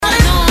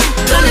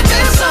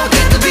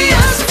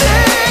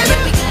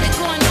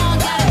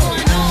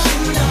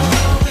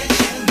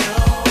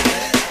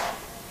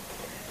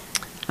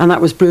and that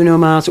was Bruno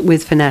Mars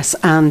with Finesse.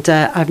 And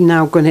I'm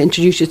now going to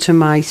introduce you to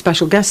my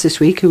special guest this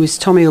week, who is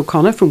Tommy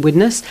O'Connor from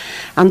Widnes.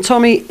 And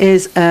Tommy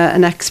is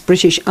an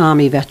ex-British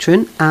Army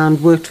veteran and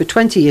worked for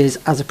 20 years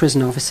as a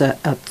prison officer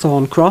at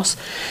Thorn Cross,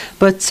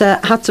 but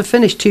had to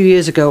finish 2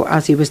 years ago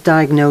as he was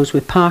diagnosed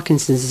with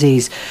Parkinson's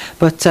disease,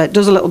 but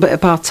does a little bit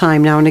of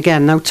part-time now and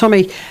again. Now,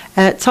 Tommy,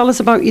 tell us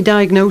about your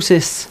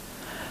diagnosis.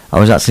 I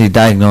was actually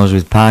diagnosed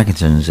with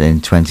Parkinson's in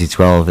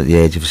 2012 at the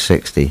age of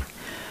 60.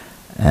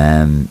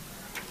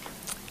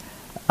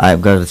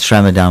 I've got a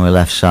tremor down my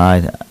left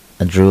side.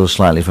 I drool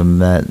slightly from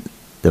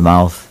the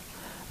mouth,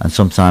 and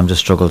sometimes I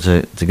struggle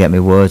to get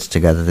my words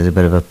together. There's a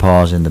bit of a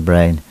pause in the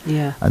brain.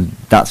 Yeah. And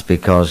that's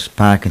because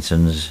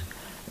Parkinson's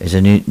is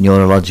a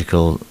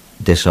neurological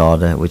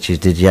disorder which is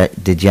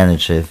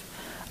degenerative,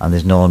 and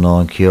there's no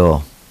known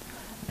cure.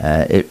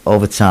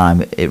 Over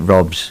time, it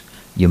robs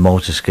your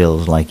motor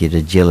skills, like your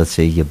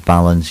agility, your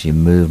balance, your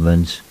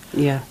movement,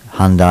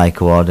 hand-eye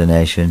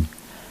coordination,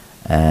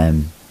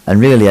 and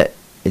really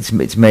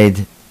it's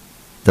made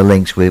the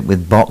links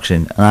with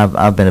boxing. And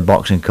I've been a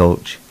boxing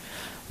coach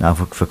now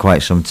for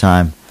quite some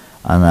time,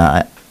 and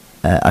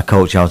I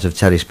coach out of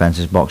Terry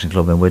Spencer's boxing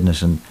club in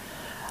Widnes. And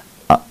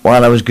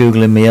while I was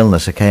googling my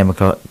illness, I came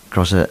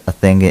across a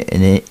thing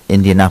in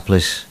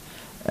Indianapolis,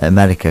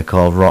 America,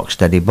 called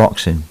Rocksteady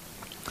Boxing,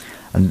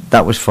 and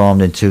that was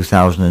formed in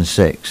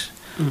 2006.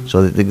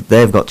 So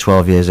they've got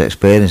 12 years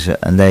experience,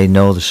 and they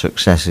know the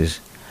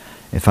successes.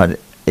 In fact,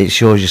 it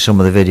shows you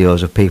some of the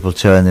videos of people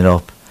turning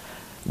up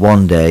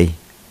one day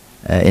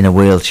in a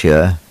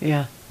wheelchair,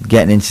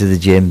 getting into the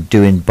gym,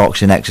 doing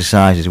boxing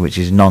exercises, which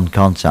is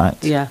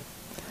non-contact.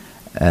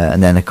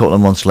 And then a couple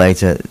of months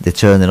later, they're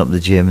turning up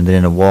the gym and they're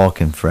in a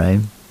walking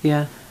frame.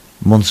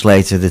 Months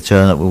later, they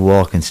turn up with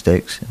walking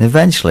sticks, and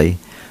eventually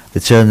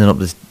they're turning up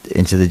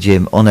into the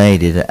gym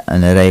unaided,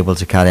 and they're able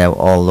to carry out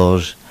all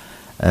those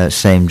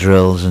same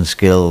drills and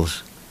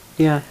skills.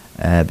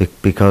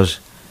 Because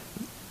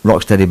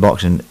Rocksteady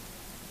Boxing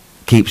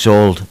keeps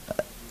hold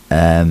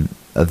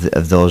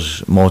of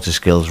those motor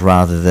skills,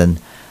 rather than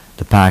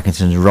the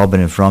Parkinson's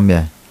robbing it from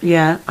you.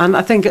 And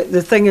I think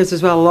the thing is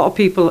as well, a lot of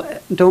people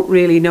don't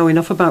really know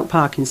enough about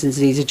Parkinson's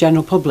disease, the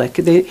general public.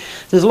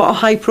 There's a lot of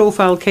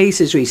high-profile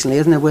cases recently,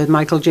 isn't there, with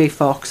Michael J.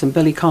 Fox and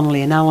Billy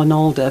Connolly and Alan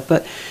Alda,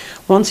 but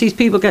once these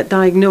people get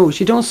diagnosed,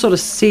 you don't sort of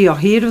see or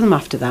hear of them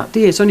after that, do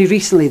you? It's only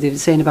recently they were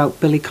saying about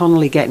Billy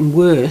Connolly getting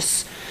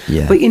worse,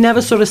 but you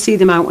never sort of see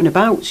them out and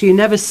about, so you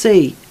never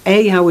see,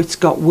 A, how it's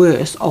got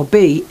worse, or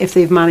B, if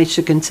they've managed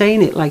to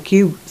contain it, like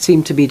you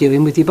seem to be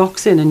doing with your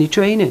boxing and your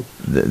training.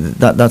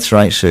 That's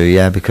right,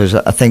 Sue, because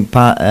I think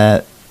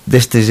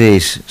this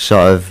disease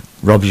sort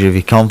of robs you of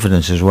your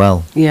confidence as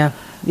well.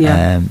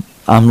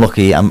 I'm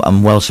lucky,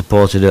 I'm well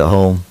supported at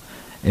home.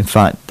 In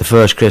fact, the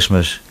first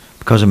Christmas,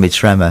 because of my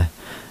tremor,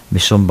 my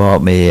son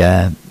bought me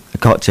a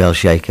cocktail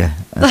shaker,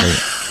 and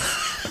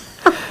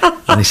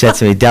he said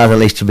to me, "Dad, at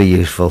least you'll be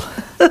useful."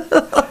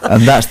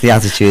 And that's the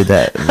attitude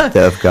that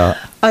I've got.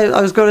 I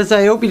was going to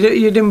say, I hope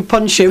you didn't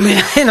punch him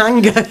in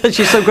anger, as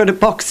you're so good at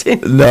boxing.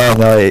 No,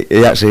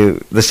 it actually,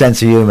 the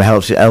sense of humour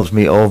helps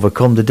me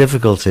overcome the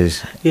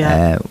difficulties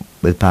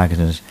with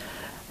Parkinson's.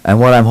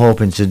 And what I'm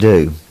hoping to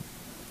do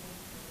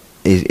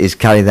is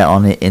carry that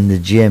on in the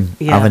gym,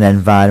 have an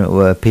environment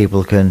where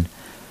people can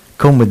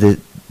come with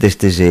this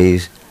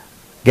disease,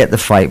 get the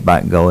fight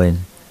back going,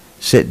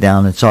 sit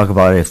down and talk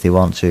about it if they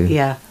want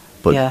to.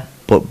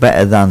 But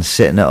better than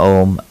sitting at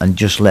home and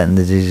just letting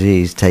the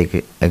disease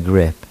take a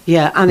grip.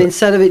 And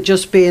instead of it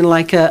just being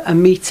like a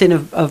meeting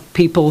of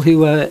people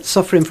who are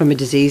suffering from a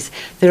disease,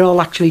 they're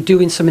all actually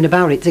doing something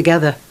about it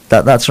together.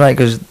 That's right,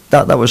 because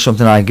that was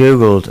something I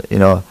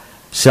googled,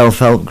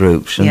 self-help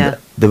groups, and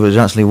there was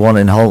actually one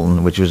in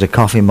Halton, which was a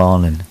coffee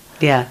morning.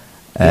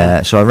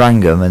 So I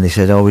rang them, and they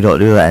said, "Oh, we don't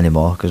do that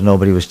anymore," because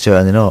nobody was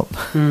turning up.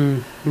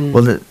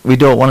 Well, we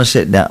don't want to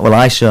sit down. Well,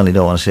 I certainly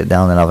don't want to sit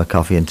down and have a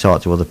coffee and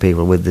talk to other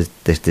people with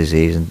this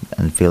disease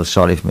and feel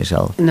sorry for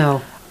myself.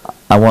 No.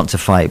 I want to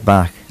fight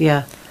back.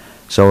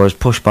 So I was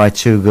pushed by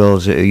two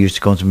girls who used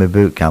to come to my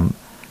boot camp,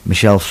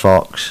 Michelle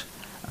Fox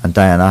and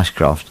Diane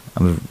Ashcroft,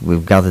 and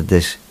we've gathered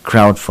this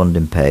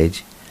crowdfunding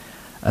page,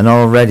 and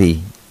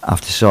already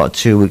after sort of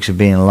 2 weeks of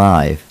being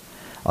live,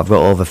 I've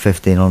got over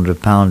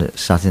 £1,500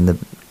 sat in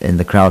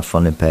the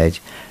crowdfunding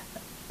page,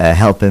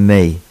 helping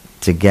me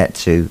to get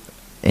to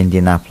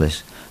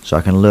Indianapolis, so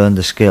I can learn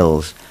the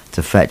skills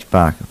to fetch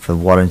back for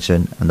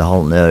Warrington and the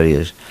Halton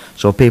areas,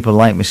 so people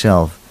like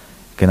myself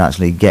can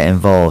actually get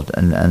involved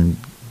and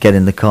get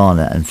in the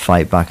corner and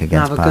fight back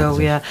against Parkinson's.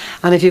 Have a go,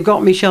 And if you've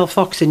got Michelle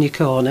Fox in your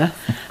corner,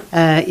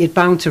 you're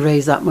bound to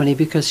raise that money,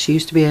 because she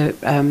used to be a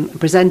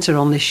presenter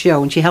on this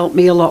show, and she helped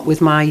me a lot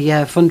with my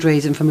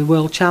fundraising for my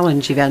World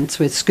Challenge events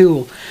with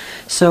school.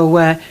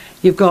 So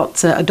you've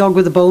got a dog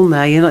with a bone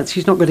there.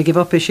 She's not going to give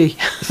up, is she?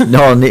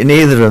 No,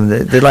 neither of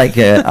them. They're like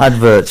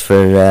adverts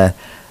for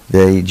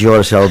the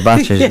Duracell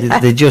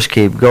batteries. They just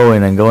keep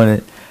going and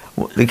going.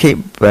 They keep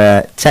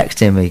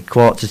texting me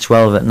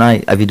 11:15 at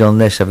night. Have you done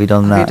this? Have you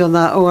done that? Have you done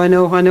that? Oh, I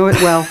know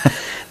it well.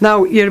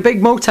 Now, you're a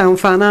big Motown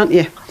fan, aren't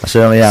you? I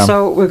certainly am.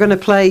 So we're going to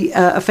play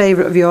a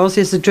favourite of yours,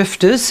 is The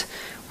Drifters,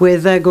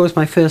 with There Goes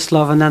My First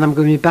Love, and then I'm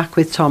going to be back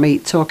with Tommy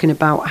talking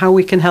about how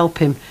we can help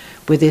him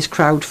with his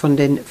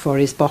crowdfunding for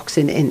his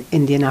boxing in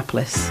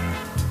Indianapolis.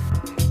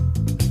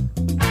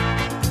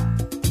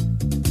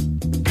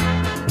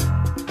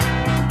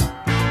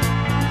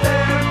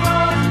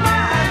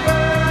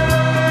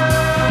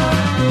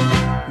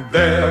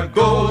 There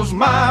goes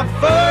my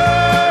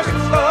first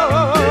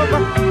love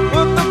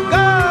with the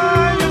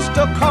guy I used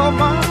to call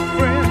my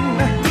friend.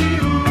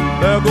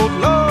 There goes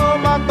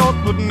love I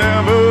thought would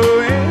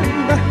never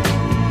end,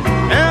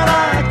 and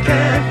I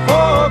can't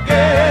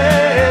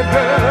forget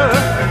her.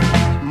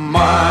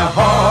 My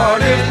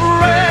heart is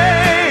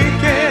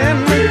breaking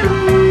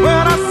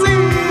when I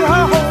see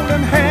her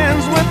holding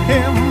hands with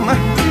him.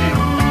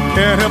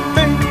 Can't help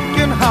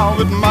thinking how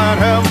it might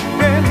have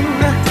been.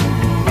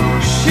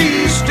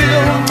 She's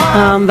still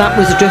mine. And that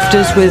was The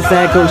Drifters with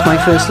There Goes My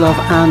First Love,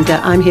 and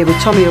I'm here with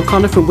Tommy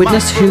O'Connor from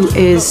Widnes, who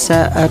is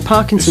a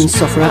Parkinson's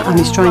sufferer, and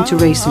he's trying to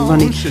raise some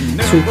money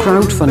through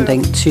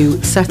crowdfunding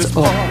to set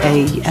up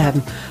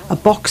a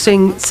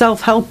boxing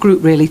self-help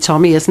group, really,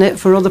 Tommy, isn't it,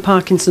 for other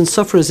Parkinson's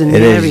sufferers in the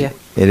area?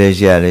 It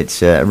is, yeah.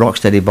 It's a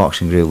Rocksteady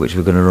boxing group, which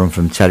we're going to run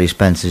from Terry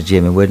Spencer's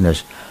gym in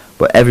Widnes.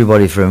 But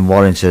everybody from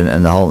Warrington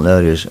and the Halton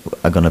areas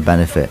are going to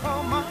benefit.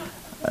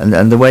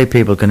 And the way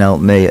people can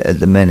help me at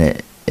the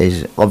minute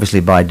is obviously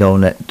by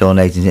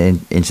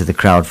donating into the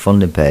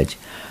crowdfunding page,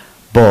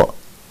 but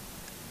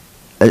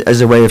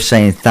as a way of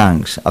saying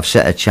thanks, I've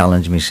set a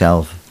challenge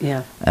myself.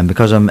 Yeah. And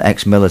because I'm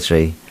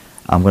ex-military,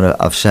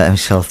 I've set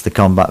myself the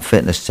combat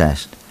fitness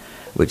test,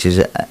 which is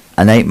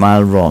an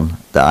 8-mile run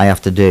that I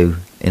have to do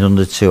in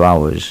under 2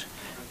 hours,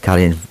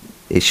 carrying,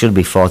 it should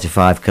be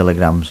 45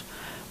 kilograms,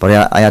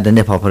 but I had a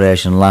nip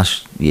operation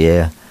last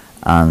year,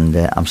 and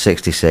I'm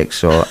 66,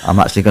 so I'm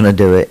actually going to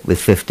do it with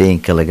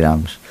 15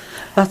 kilograms.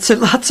 That's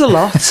a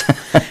lot.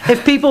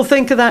 If people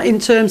think of that in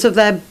terms of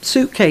their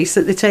suitcase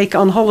that they take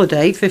on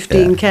holiday,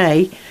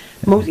 15k,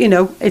 you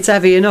know, it's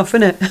heavy enough,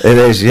 isn't it? It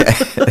is, yeah,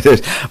 it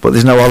is. But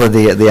there's no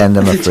holiday at the end,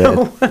 I'm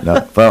afraid.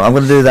 No. But I'm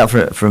going to do that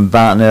from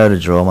Barton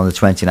Aerodrome on the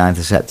 29th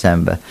of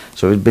September.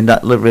 So it'd been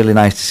really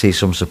nice to see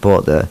some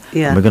support there.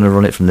 Yeah. And we're going to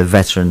run it from the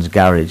Veterans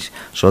Garage.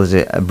 So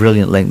there's a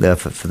brilliant link there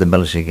for the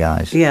military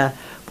guys. Yeah.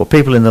 But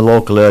people in the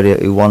local area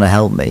who want to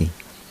help me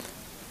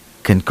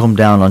can come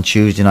down on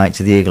Tuesday night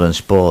to the Eagle and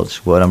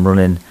Sports, where I'm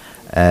running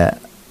a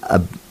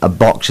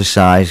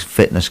boxer-size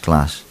fitness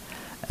class.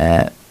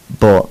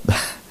 But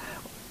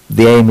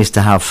the aim is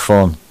to have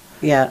fun.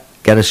 Yeah.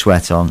 Get a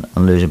sweat on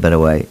and lose a bit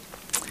of weight.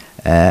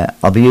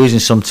 I'll be using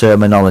some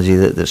terminology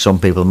that some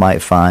people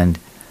might find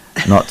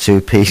not too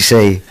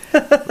PC,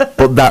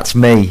 but that's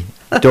me.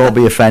 Don't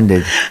be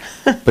offended.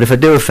 But if I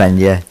do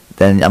offend you,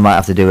 then I might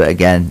have to do it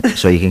again,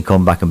 so you can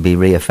come back and be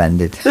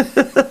re-offended.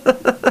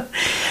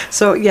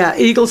 So, yeah,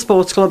 Eagle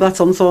Sports Club,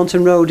 that's on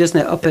Thornton Road, isn't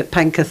it, up at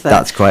Penketh there?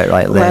 That's quite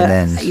right, Lane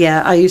End.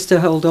 Yeah, I used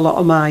to hold a lot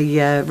of my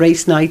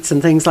race nights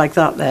and things like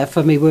that there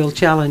for my World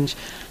Challenge.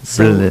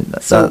 So, Brilliant.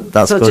 That's so good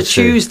it's a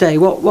Tuesday.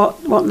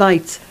 What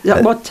night?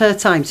 What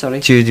time, sorry?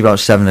 Tuesday about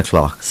 7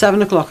 o'clock.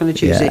 7 o'clock on a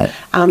Tuesday. Yeah.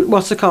 And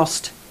what's the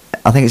cost?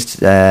 I think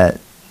it's, I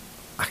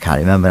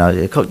can't remember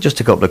now, just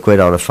a couple of quid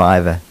out of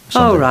 £5.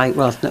 Oh, right.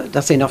 Well, no,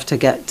 that's enough to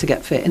get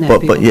fit in it.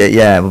 But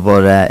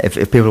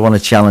if people want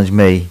to challenge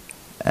me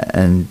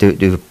and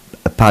do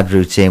a pad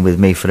routine with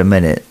me for a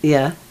minute,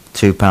 yeah,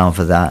 £2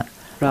 for that,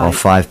 right, or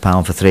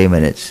 £5 for 3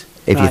 minutes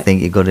if you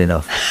think you're good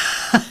enough.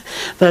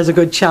 There's a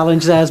good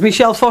challenge there. Has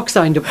Michelle Fox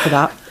signed up for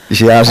that?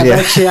 She has, I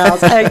bet she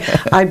has. Hey,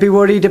 I'd be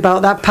worried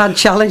about that pad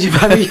challenge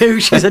if I were you.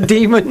 She's a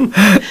demon.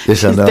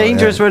 She's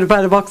dangerous with a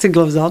pair of boxing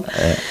gloves on.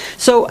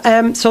 So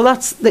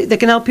that's they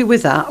can help you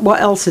with that. What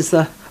else is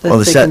there? Well,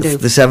 the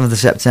 7th of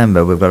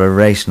September, we've got a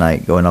race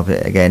night going up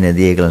again in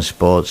the Eagle and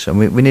Sports, and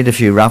we need a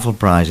few raffle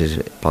prizes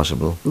if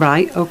possible.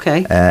 Right,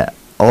 okay.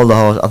 All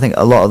the I think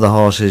a lot of the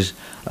horses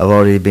have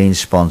already been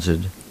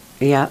sponsored.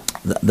 Yeah.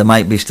 There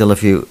might be still a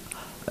few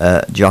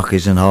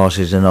jockeys and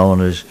horses and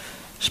owners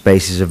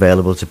spaces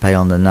available to pay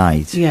on the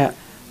night. Yeah.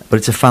 But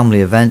it's a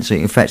family event, so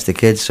you can fetch the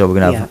kids. So we're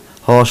going to have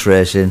horse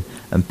racing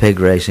and pig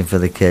racing for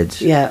the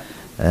kids. Yeah.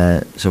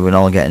 So we can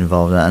all get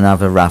involved and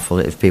have a raffle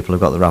if people have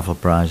got the raffle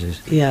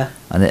prizes. Yeah.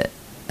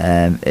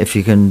 And if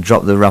you can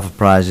drop the raffle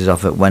prizes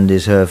off at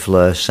Wendy's Hair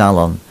Fleur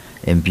Salon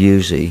in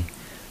Busey,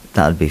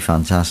 that'd be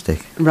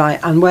fantastic. Right,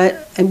 and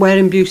where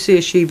in Busey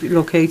is she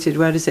located?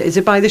 Where is it? Is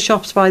it by the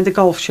shops, by the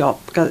golf shop?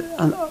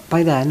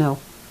 By there, no.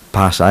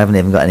 Pass, I haven't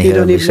even got any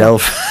hair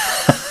myself.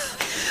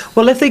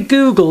 Well, if they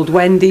Googled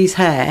Wendy's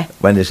Hair...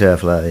 Wendy's Hair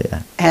Fleur,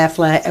 yeah. Hair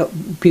Fleur,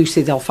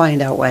 Busey, they'll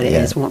find out where it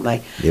is, won't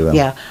they? You will.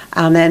 Yeah,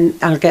 and then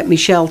I'll get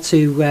Michelle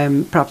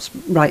to perhaps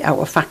write out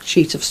a fact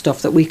sheet of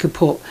stuff that we could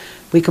put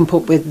we can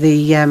put with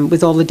the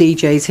with all the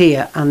DJs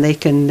here, and they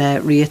can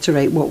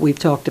reiterate what we've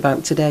talked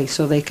about today,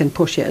 so they can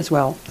push it as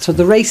well. So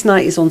the race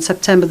night is on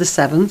September the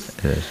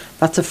 7th. Yes.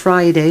 That's a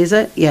Friday, is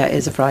it? Yeah, it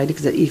is a Friday,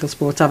 because at Eagle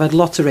Sports I've had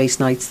lots of race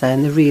nights there,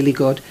 and they're really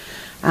good.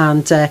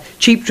 And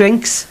cheap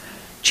drinks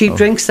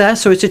there,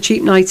 so it's a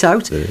cheap night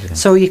out. Yeah.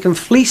 So you can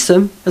fleece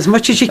them as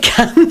much as you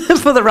can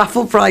for the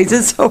raffle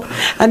prizes. So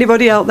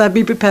anybody out there,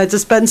 be prepared to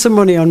spend some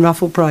money on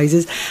raffle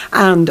prizes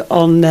and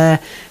on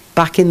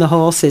backing the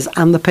horses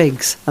and the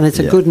pigs. And it's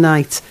a good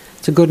night.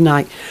 It's a good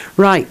night.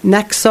 Right,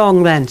 next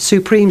song then,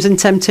 Supremes and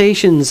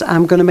Temptations,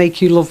 I'm Gonna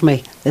Make You Love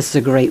Me. This is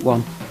a great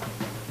one.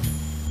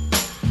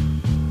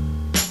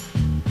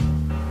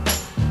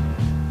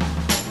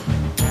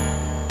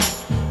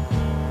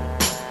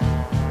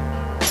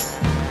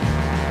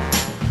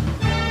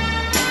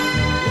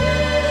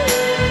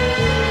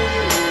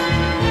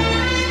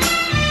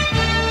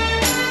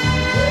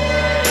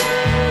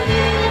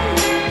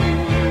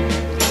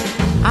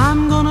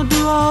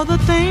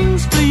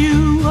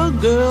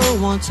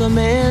 Wants a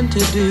man to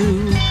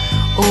do.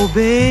 Oh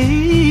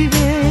baby,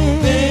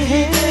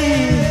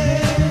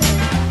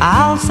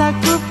 I'll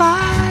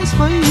sacrifice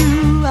for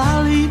you,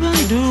 I'll even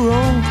do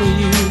wrong for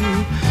you.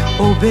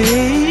 Oh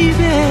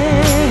baby,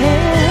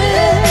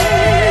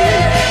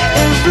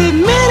 every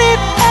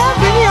minute,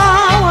 every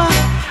hour,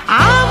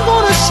 I'm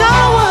gonna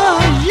shower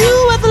you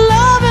with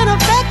love and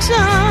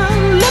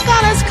affection. Look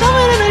out, it's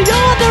coming in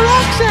your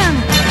direction.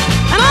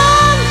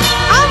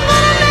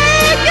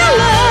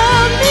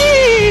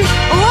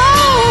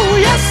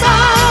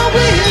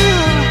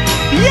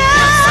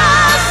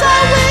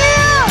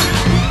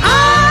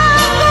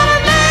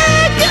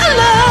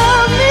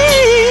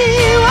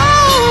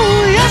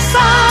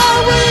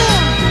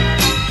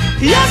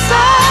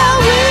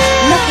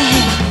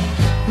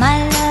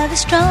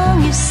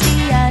 Strong, you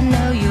see, I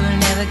know you'll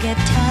never get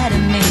tired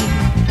of me.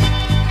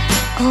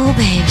 Oh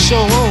baby,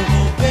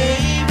 oh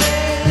baby,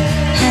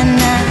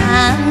 and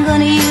I'm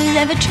gonna use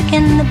every trick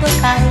in the book.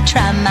 I'll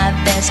try my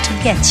best to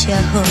get you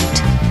hooked.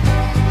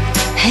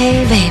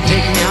 Hey baby,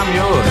 take me, I'm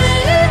yours.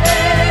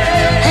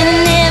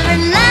 And every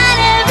night,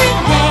 every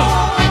day,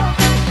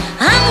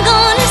 I'm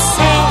gonna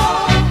say,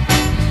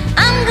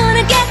 I'm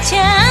gonna get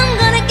you, I'm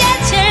gonna get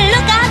you.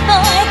 Look out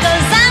boy,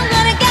 'cause I'm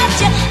gonna get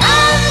you.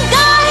 I'm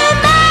gonna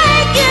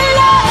make you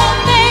love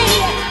me.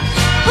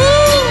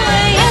 Ooh,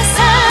 yes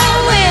I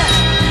will.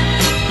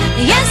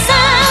 Yes I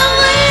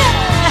will.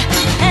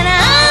 And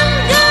I'm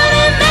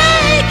gonna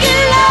make you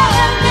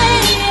love me.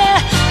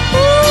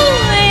 Ooh,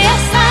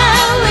 yes I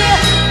will.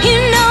 You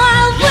know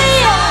I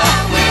will.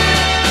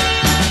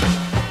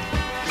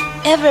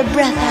 Every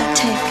breath I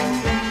take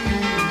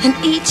and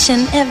each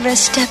and every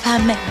step I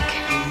make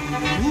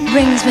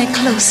brings me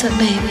closer,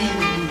 baby,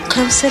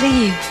 closer to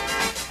you.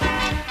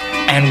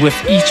 And with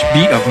each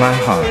beat of my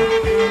heart,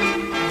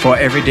 for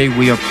every day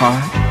we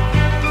apart,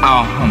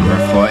 I'll hunger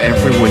for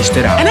every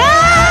wasted hour. And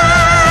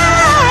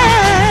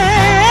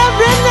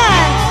every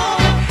night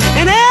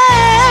and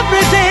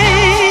every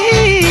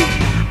day,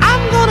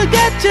 I'm gonna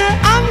get you,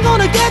 I'm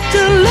gonna get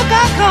you. Look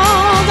out,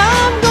 'cause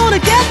I'm gonna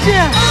get you.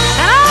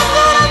 And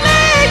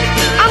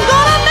I'm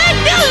gonna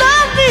make you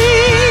love me.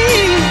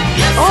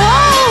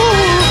 Oh.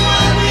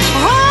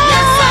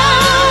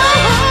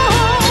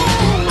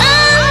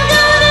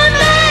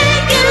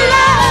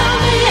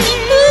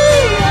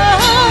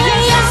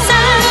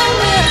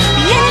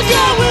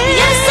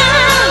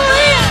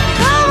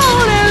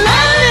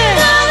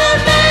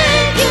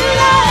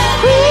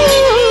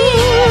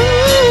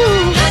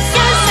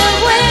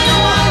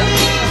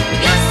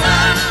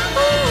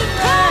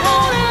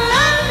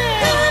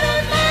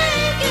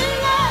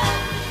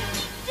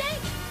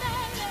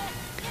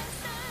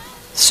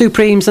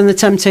 Supremes and the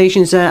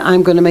Temptations there,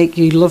 I'm Gonna Make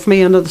You Love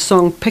Me, another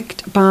song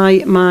picked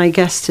by my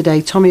guest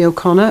today, Tommy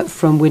O'Connor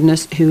from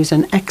Widnes, who is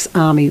an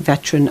ex-army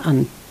veteran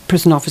and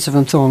prison officer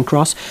from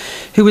Thorncross,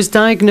 who was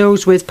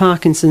diagnosed with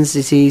Parkinson's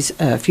disease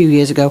a few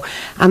years ago,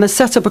 and has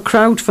set up a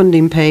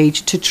crowdfunding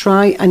page to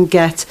try and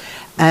get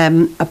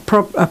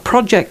a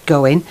project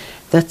going.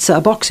 That's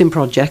a boxing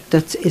project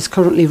that is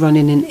currently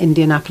running in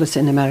Indianapolis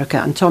in America.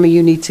 And Tommy,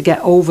 you need to get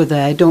over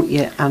there, don't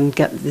you, and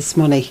get this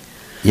money.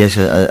 Yes,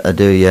 I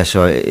do, yes.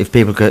 So if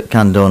people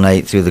can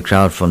donate through the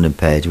crowdfunding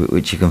page,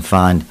 which you can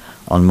find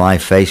on my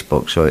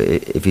Facebook, so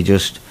if you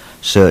just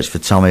search for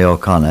Tommy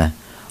O'Connor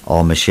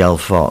or Michelle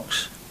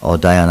Fox or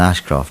Diane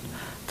Ashcroft,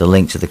 the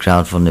link to the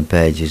crowdfunding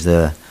page is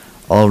there.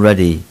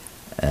 Already,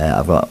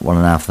 I've got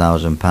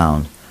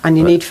 £1,500. And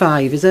you need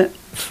 5, is it?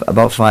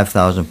 About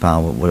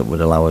 £5,000 would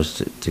allow us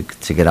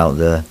to get out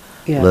there,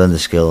 learn the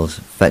skills,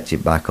 fetch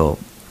it back up,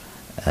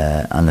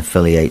 and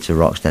affiliate to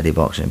Rocksteady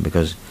Boxing,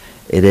 because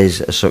it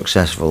is a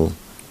successful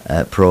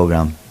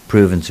program,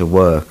 proven to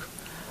work.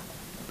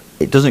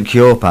 It doesn't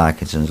cure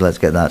Parkinson's, let's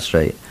get that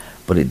straight,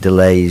 but it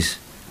delays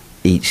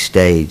each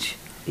stage.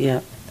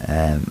 Yeah.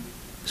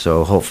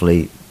 So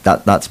hopefully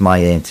that's my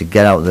aim, to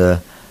get out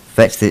there,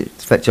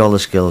 fetch all the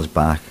skills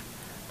back,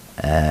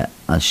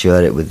 and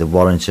share it with the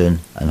Warrington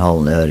and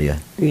Halton area.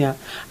 Yeah,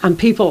 and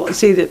people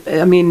see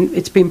that, I mean,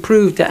 it's been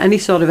proved that any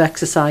sort of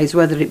exercise,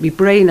 whether it be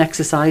brain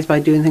exercise by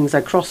doing things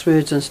like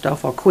crosswords and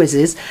stuff or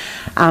quizzes,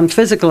 and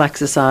physical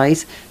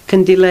exercise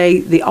can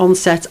delay the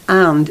onset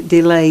and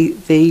delay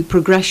the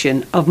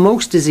progression of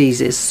most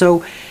diseases.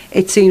 So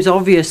it seems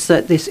obvious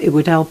that it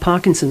would help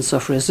Parkinson's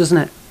sufferers,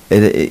 doesn't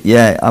it?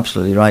 Yeah,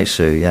 absolutely right,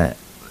 Sue, yeah.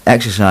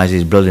 Exercise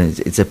is brilliant.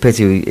 It's a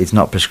pity it's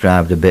not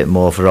prescribed a bit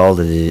more for all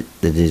the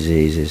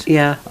diseases.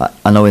 Yeah.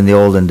 I know in the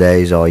olden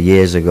days or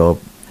years ago,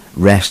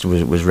 rest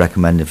was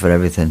recommended for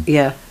everything.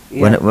 Yeah.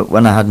 Yeah.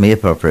 When I had my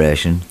hip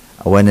operation,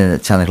 I went in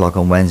at 10 o'clock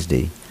on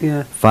Wednesday.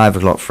 Yeah. 5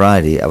 o'clock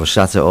Friday, I was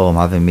sat at home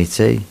having me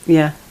tea.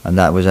 Yeah. And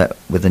that was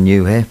with a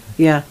new hip.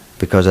 Yeah.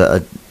 Because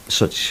I'm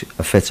such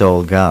a fit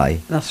old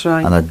guy. That's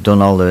right. And I'd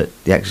done all the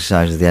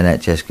exercises the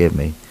NHS gave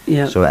me.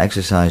 Yeah. So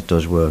exercise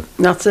does work.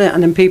 That's it.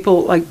 And then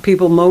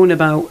people moan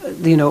about,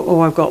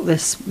 oh, I've got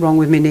this wrong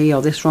with my knee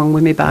or this wrong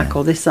with my back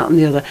or this, that and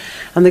the other.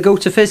 And they go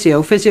to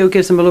physio. Physio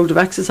gives them a load of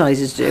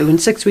exercises to do.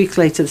 And 6 weeks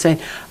later they're saying,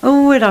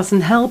 oh, it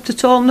hasn't helped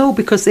at all. No,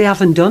 because they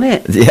haven't done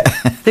it. Yeah.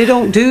 They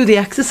don't do the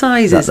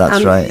exercises. That's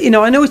and, right.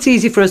 I know it's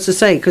easy for us to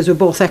say because we're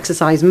both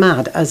exercise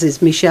mad, as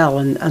is Michelle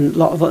and a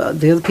lot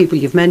of the other people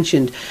you've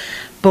mentioned.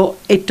 But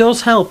it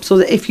does help, so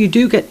that if you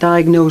do get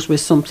diagnosed with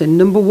something,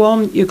 number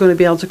one, you're going to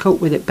be able to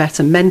cope with it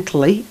better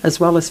mentally as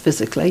well as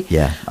physically.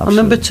 Yeah, absolutely. And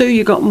number two,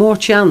 you've got more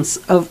chance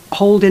of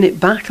holding it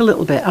back a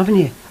little bit, haven't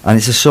you? And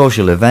it's a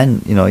social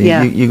event, you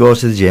go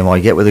to the gym or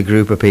you get with a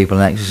group of people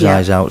and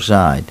exercise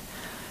outside.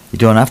 You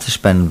don't have to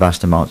spend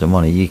vast amounts of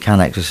money. You can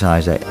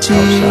exercise outside.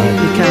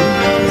 You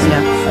can,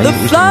 yeah.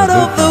 The flood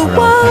of the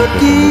world.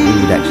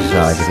 We would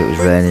exercise if it was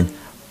raining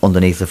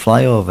underneath the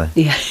flyover.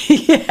 Yeah.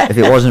 Yeah. If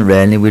it wasn't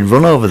raining, we'd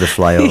run over the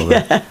flyover.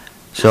 Yeah.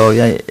 So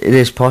yeah, it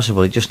is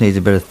possible. It just needs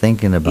a bit of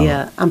thinking about.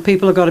 Yeah, and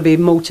people have got to be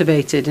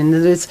motivated, and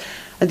there's,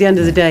 at the end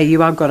of the day,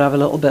 you have got to have a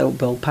little bit of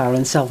willpower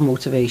and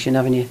self-motivation,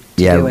 haven't you?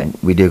 To do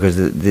it. We do, because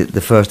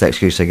the first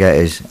excuse I get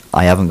is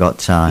I haven't got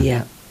time.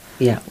 Yeah,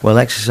 yeah. Well,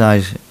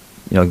 exercise.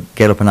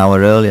 Get up an hour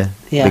earlier.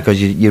 Yeah. Because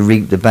you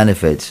reap the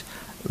benefits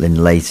in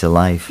later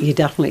life. You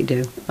definitely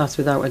do. That's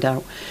without a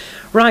doubt.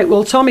 Right,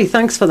 well, Tommy,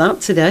 thanks for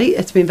that today.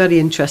 It's been very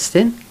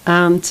interesting,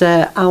 and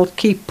I'll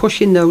keep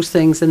pushing those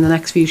things in the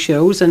next few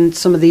shows, and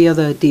some of the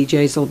other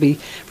DJs will be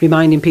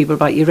reminding people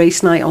about your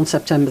race night on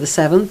September the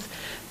 7th,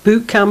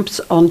 boot camps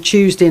on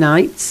Tuesday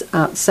nights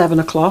at 7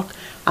 o'clock,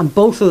 and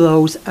both of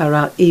those are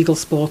at Eagle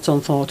Sports on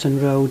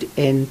Thornton Road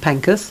in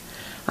Penketh,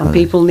 and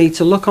people need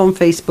to look on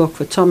Facebook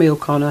for Tommy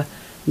O'Connor,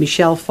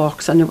 Michelle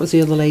Fox, and it was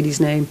the other lady's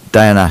name?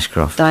 Diane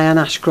Ashcroft. Diane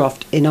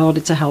Ashcroft, in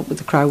order to help with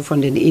the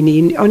crowdfunding.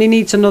 He only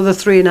needs another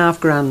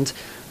 $3,500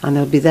 and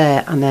they'll be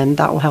there, and then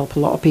that will help a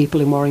lot of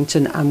people in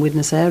Warrington and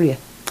Widnes area.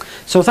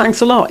 So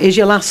thanks a lot. Here's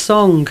your last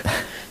song.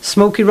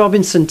 Smokey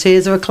Robinson,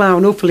 Tears of a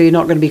Clown. Hopefully you're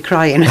not going to be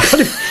crying.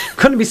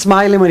 Going to be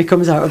smiling when he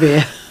comes out of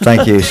here.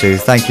 Thank you, Sue.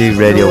 Thank you,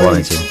 Radio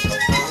Warrington.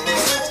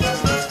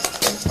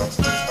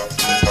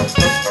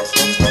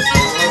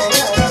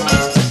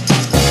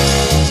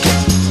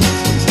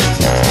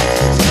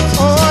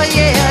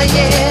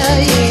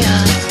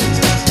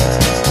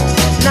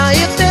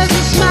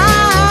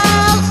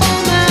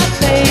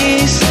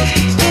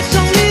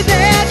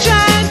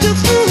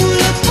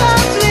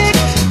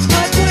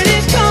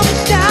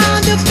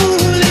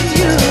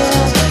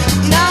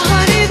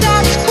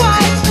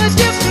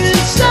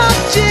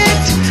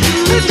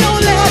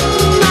 Don't let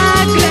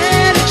my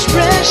glad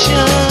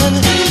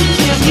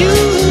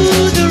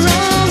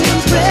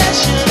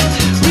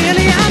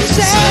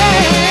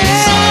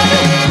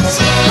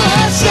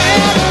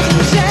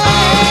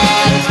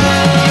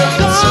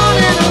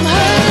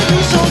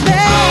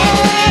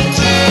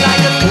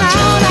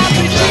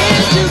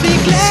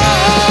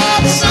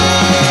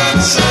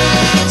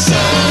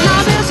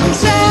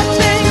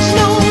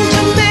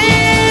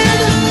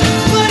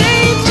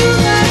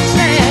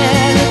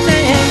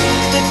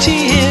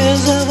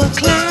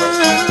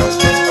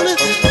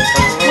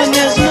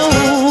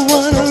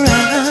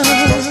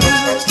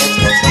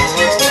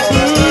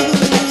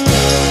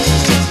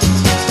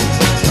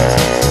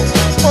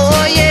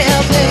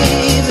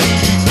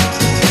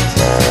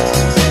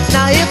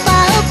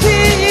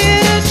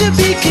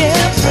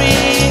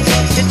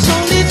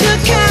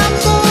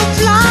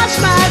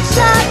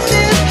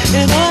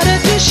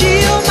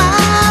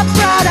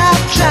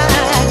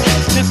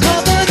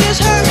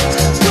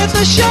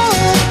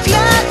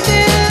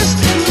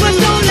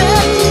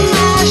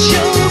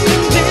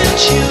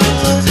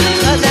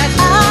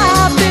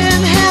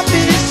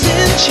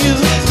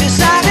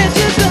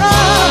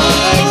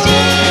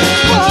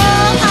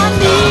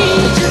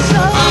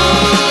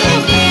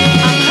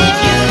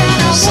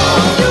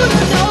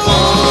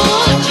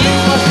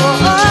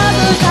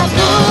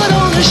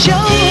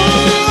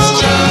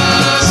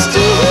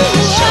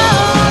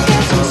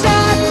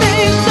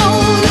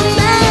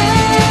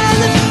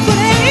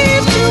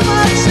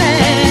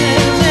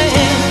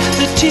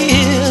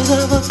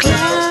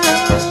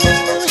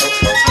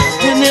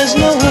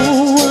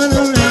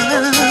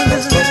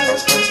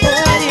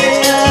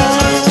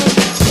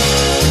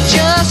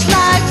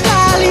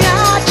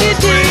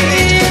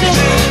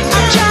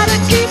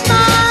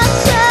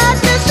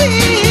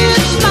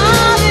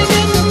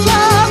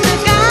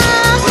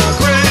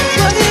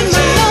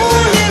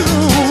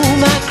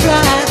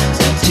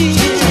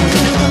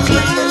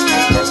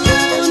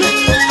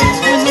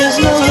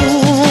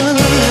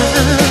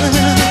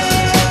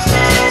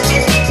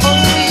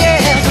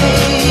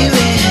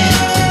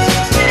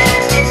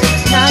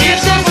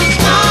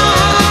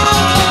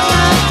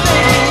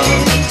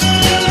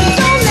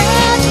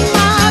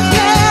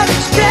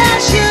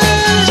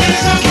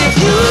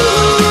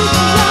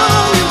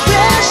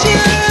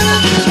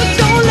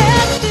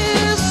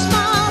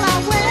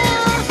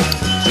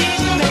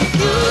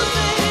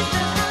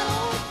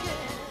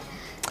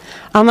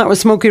And that was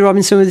Smokey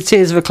Robinson with the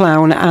Tears of a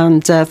Clown.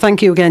 And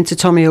thank you again to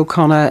Tommy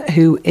O'Connor,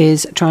 who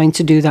is trying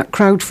to do that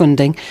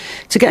crowdfunding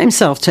to get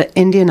himself to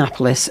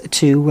Indianapolis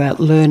to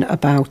learn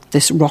about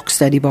this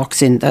rock-steady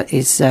boxing that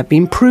is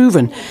being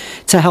proven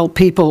to help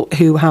people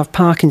who have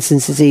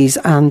Parkinson's disease.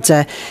 And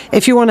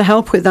if you want to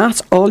help with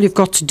that, all you've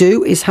got to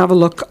do is have a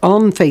look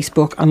on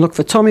Facebook and look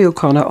for Tommy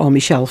O'Connor or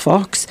Michelle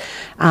Fox.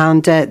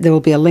 And there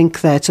will be a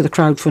link there to the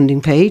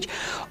crowdfunding page.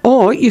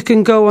 Or you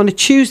can go on a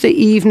Tuesday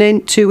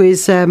evening to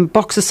his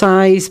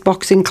boxercise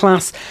boxing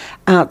class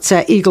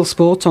at Eagle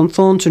Sports on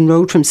Thornton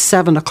Road from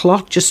 7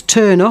 o'clock. Just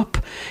turn up.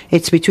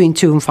 It's between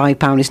 £2 and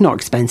 £5. It's not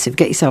expensive.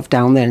 Get yourself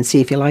down there and see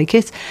if you like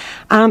it.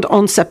 And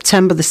on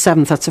September the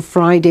 7th, that's a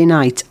Friday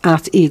night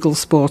at Eagle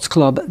Sports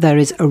Club, there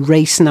is a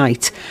race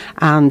night.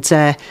 And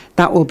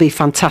that will be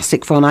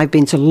fantastic fun. I've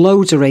been to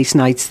loads of race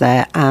nights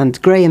there,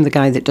 and Graham, the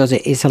guy that does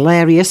it, is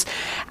hilarious.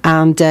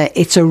 And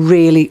it's a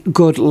really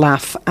good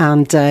laugh.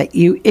 And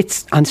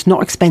it's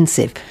not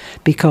expensive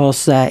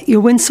because you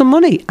win some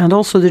money. And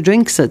also the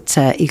drinks at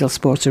Eagle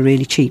Sports are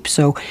really cheap.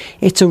 So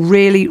it's a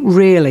really,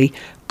 really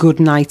good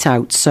night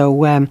out.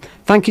 So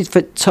thank you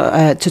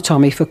to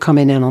Tommy for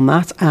coming in on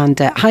that. And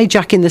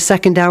hijacking the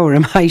second hour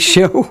of my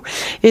show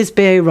is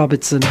B.A.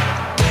 Robertson.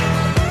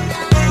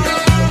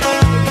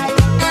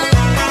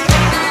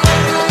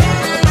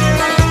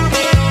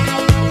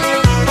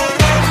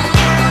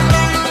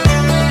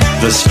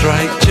 The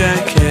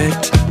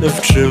straitjacket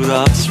of true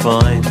love's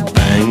fine,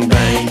 bang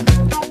bang.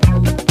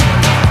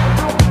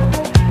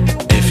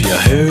 If you're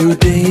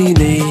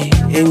Houdini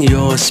in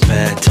your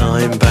spare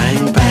time,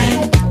 bang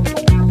bang.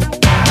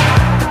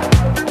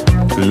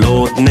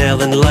 Lord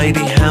Nell and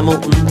Lady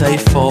Hamilton, they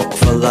fought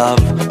for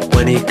love.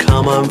 When he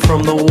come home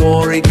from the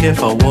war, he give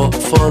a whoop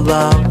for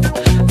love.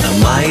 The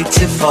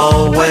mighty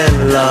fall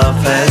when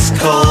love has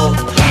called.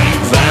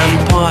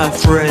 Vampire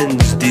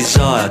friends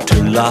desire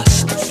to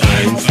lust,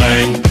 bang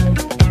bang.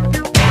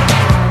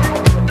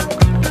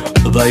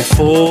 They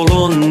fall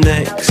on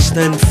necks,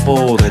 then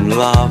fall in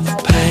love,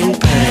 pang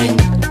pang.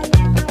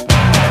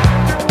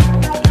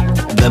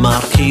 The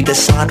Marquis de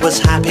Sade was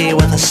happy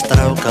with a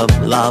stroke of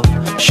love.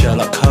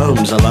 Sherlock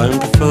Holmes alone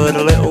preferred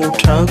a little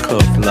toke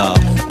of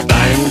love.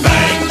 Bang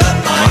bang, the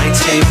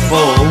mighty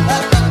fall.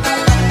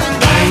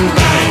 Bang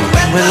bang,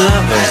 when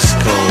love is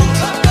called.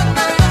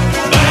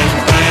 Bang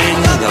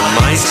bang, the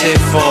mighty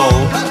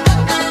fall.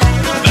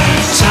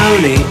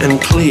 Tony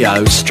and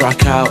Cleo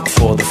struck out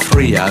for the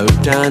Frio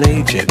down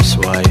Egypt's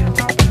way.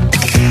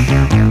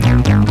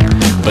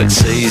 But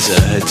Caesar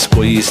had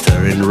squeezed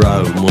her in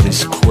Rome on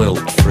his quilt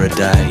for a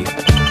day.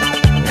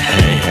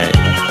 Hey, hey.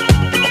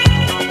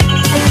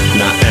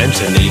 Now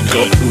Antony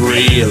got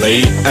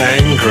really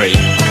angry,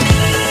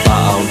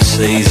 but old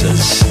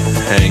Caesar's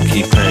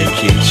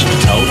hanky-panky. She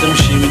told him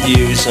she would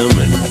use him,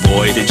 and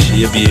boy did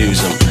she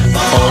abuse him.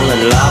 Fall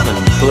in love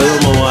and blew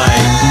him away.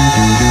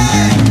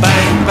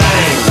 Bang,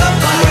 bang, the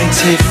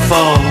mighty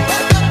fall.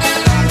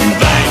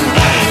 Bang,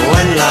 bang,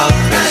 when love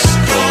is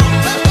called.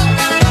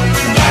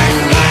 Bang,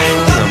 bang,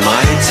 the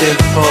mighty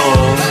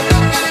fall.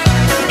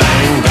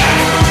 Bang,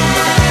 bang.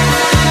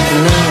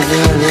 Na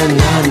na na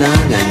na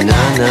na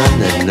na na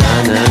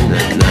na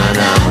na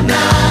na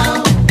na.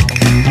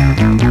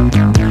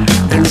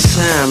 And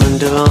Sam and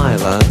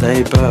Delilah, they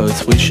both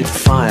we should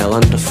file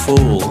under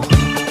fool.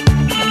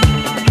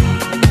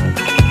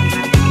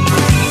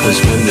 'Cause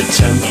when the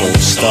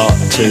temples start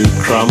to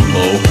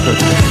crumble,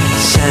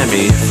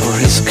 Sammy for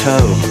his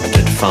comb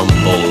did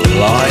fumble.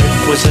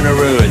 Life was in a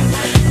ruin,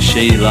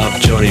 she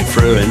loved Johnny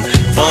Fruin.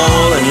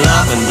 Fall in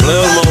love and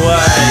blew him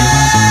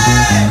away.